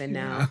don't even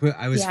know.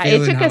 I was. Yeah,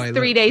 it took us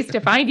 3 days to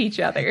find each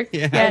other.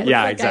 Yeah,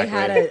 like exactly. I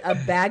had a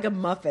bag of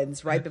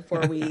muffins right before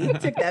we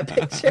took that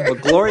picture. Well,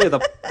 Gloria, the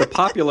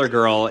popular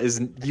girl,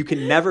 you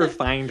can never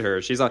find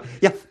her. She's like,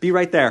 be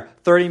right there.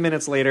 30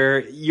 minutes later,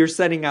 you're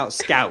sending out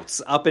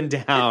scouts up and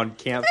down.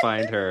 Can't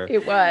find her.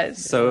 It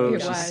was. So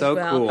she's so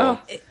cool.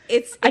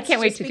 I can't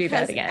wait to do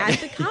that again. At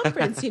the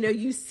conference,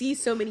 you see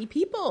so many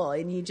people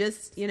and you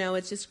just,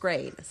 it's just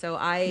great. So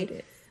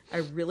I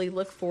really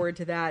look forward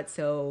to that.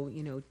 So,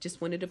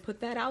 just wanted to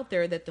put that out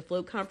there that the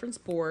Float Conference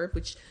board,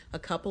 which a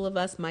couple of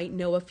us might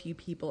know a few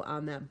people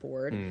on that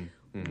board,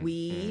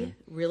 we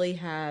really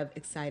have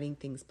exciting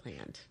things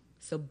planned.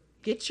 So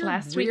get your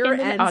Last rear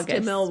weekend in ends to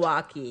August.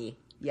 Milwaukee.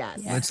 Yes.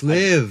 Let's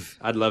live.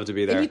 I'd love to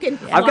be there. And you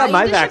can I've got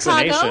fly my to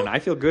vaccination. Chicago. I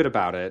feel good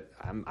about it.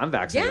 I'm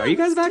vaccinated. Yeah, Are you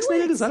guys let's do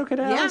vaccinated? it. Is that okay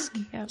to ask?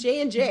 Yeah.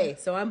 J&J.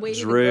 So I'm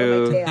waiting to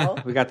grow Drew, my tail.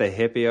 we got the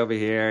hippie over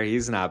here.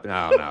 He's not.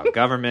 No.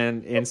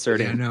 Government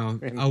inserting. Yeah, no.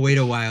 I'll wait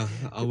a while.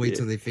 I'll wait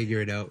till they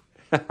figure it out.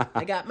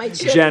 I got my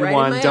chip Gen right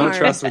 1. in my Don't arm.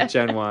 trust with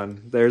Gen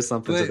 1. There's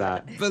something to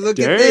that. But look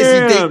Damn, at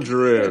this. You think,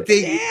 Drew. you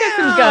think,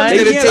 Some guns. They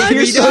gonna can't take me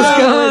use those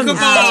down? guns.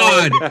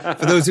 Come on.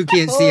 For those who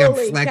can't see, I'm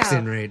Holy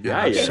flexing cow. right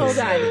now. Yeah, Okay, hold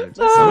on.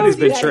 Somebody's See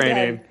been that training.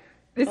 again.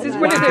 This is Oh,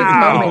 one of those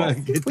wow.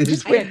 moments. Get We this.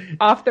 just went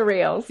off the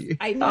rails.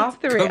 I know.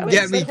 Off the Come rails.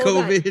 get me, But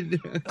hold on.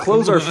 COVID.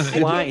 Clothes are I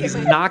flying. can't He's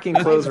get knocking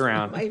clothes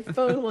around. My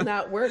phone will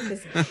not work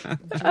because Drew's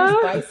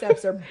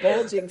biceps are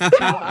bulging too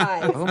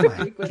high. Oh my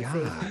frequency.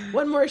 God.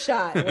 One more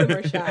shot.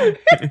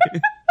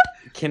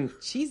 Can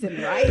Cheese and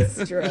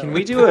rice, Drew. Can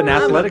we do an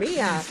Mamma athletic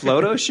mia.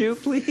 photo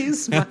shoot,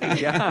 please? My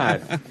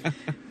God,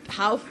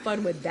 How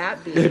fun would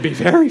that be? it'd be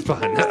very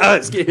fun.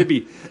 It'd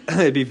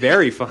be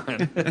very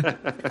fun.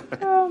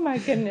 Oh my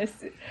goodness.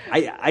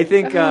 I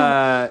think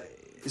so.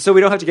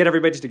 We don't have to get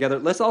everybody together.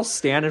 Let's all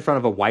stand in front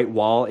of a white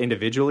wall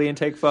individually and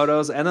take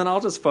photos, and then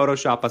I'll just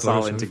Photoshop us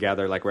all in Photoshop.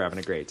 together like we're having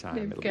a great time.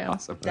 There you It'll be go.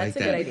 awesome. That's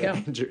Like a that. good idea.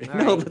 Andrew- All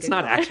no, right, let's good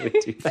not call. actually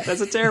do that.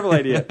 That's a terrible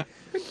idea.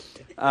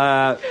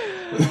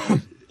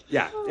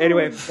 Yeah.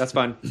 Anyway, that's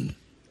fun.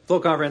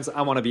 Float conference.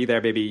 I want to be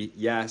there, baby.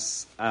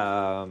 Yes.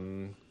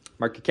 Mark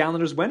your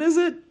calendars. When is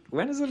it?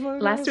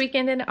 Last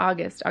weekend in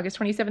August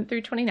 27th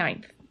through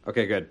 29th.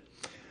 Okay, good.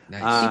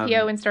 Nice.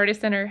 CPO and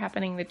Stardust Center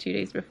happening the 2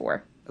 days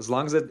before. As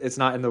long as it's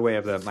not in the way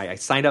of I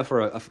signed up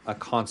for a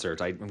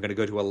concert. I'm going to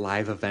go to a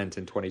live event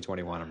in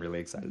 2021. I'm really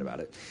excited about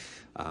it.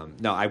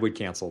 No, I would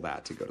cancel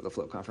that to go to the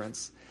Float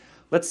conference.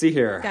 Let's see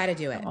here. Gotta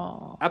do it.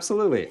 Oh.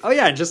 Absolutely. Oh,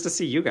 yeah, and just to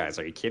see you guys.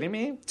 Are you kidding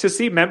me? To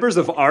see members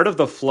of Art of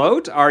the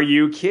Float? Are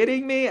you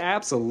kidding me?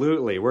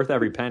 Absolutely. Worth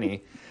every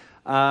penny.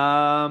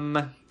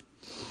 Well,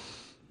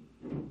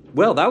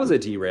 that was a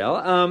derail.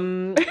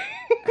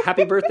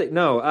 Happy birthday.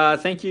 No,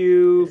 thank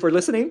you for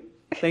listening.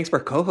 Thanks for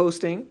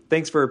co-hosting.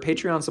 Thanks for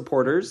Patreon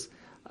supporters.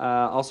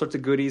 All sorts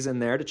of goodies in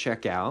there to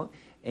check out.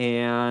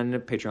 And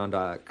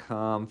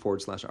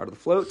patreon.com/Art of the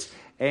Float.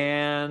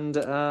 And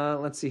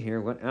let's see here.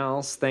 What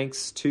else?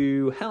 Thanks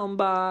to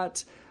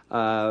Helmbot.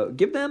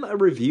 Give them a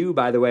review,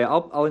 by the way.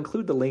 I'll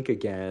include the link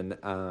again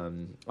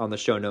on the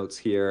show notes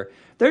here.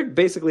 They're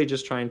basically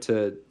just trying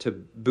to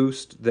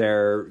boost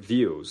their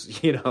views,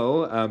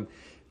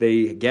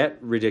 They get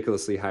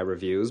ridiculously high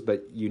reviews,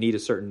 but you need a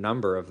certain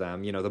number of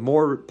them. The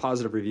more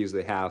positive reviews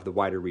they have, the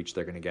wider reach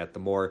they're going to get,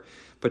 the more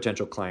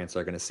potential clients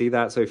are going to see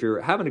that. So if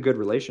you're having a good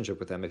relationship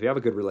with them, if you have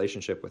a good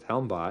relationship with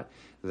Helmbot,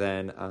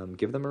 then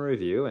give them a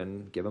review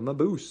and give them a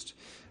boost.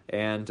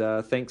 And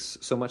thanks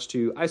so much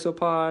to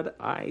Isopod,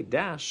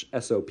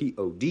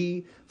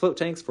 I-SOPOD, Float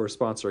Tanks for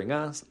sponsoring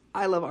us.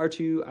 I love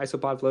R2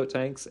 Isopod Float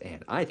Tanks,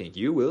 and I think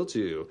you will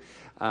too.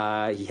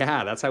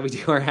 Yeah, that's how we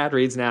do our ad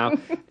reads now.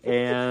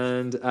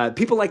 And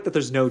people like that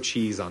there's no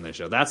cheese on this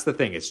show. That's the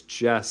thing. It's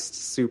just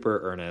super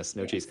earnest,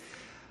 no cheese.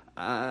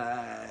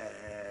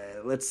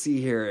 Let's see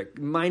here.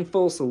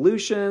 Mindful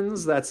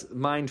Solutions. That's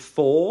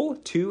mindful,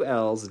 2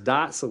 L's,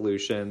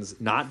 .solutions,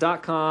 not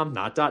 .com,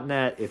 not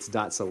 .net. It's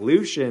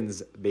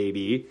 .solutions,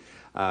 baby.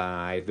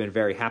 I've been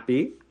very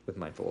happy with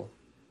mindful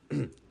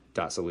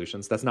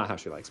 .solutions. That's not how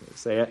she likes me to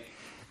say it.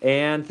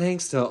 And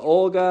thanks to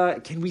Olga.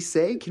 Can we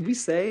say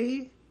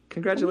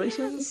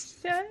congratulations?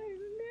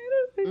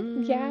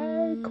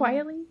 Yeah,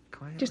 quietly.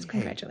 Just Hey,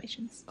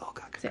 congratulations.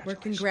 Olga, We're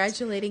congratulations.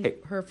 congratulating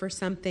her for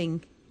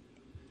something,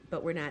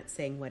 but we're not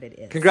saying what it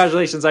is.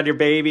 Congratulations on your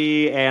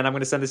baby, and I'm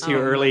going to send this to you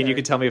Oh, early, and you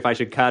mother. can tell me if I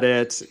should cut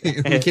it. We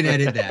can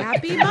edit that.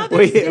 Happy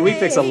Mother's Day. we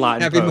fix a lot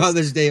in Happy post.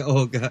 Mother's Day,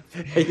 Olga.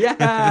 Yeah,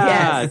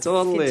 Yes,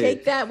 totally. You can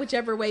take that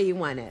whichever way you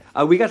want it.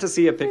 We got to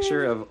see a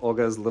picture of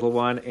Olga's little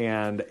one,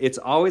 and it's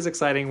always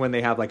exciting when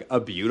they have like a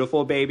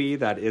beautiful baby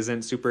that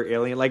isn't super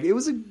alien. Like it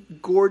was a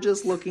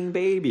gorgeous looking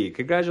baby.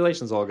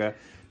 Congratulations, Olga.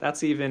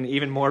 That's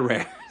even more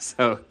rare.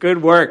 So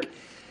good work.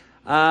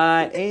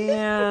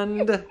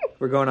 And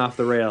we're going off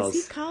the rails.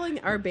 Is he calling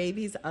our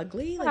babies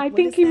ugly? Like, I what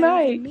think does he that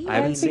might. even mean? I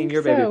haven't I seen think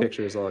your baby so.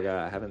 pictures,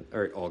 Olga.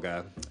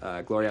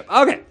 Gloria.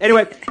 Okay.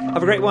 Anyway, have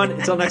a great one.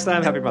 Until next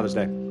time, happy Mother's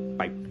Day.